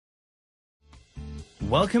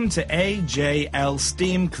Welcome to AJL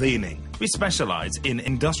Steam Cleaning. We specialize in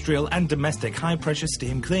industrial and domestic high-pressure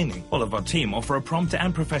steam cleaning. All of our team offer a prompt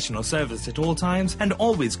and professional service at all times and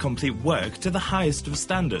always complete work to the highest of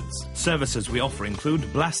standards. Services we offer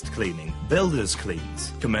include blast cleaning, builder's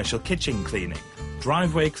cleans, commercial kitchen cleaning,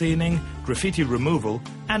 driveway cleaning, graffiti removal,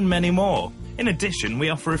 and many more. In addition, we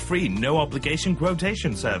offer a free, no-obligation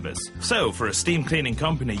quotation service. So, for a steam cleaning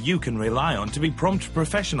company you can rely on to be prompt,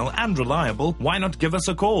 professional, and reliable, why not give us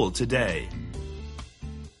a call today?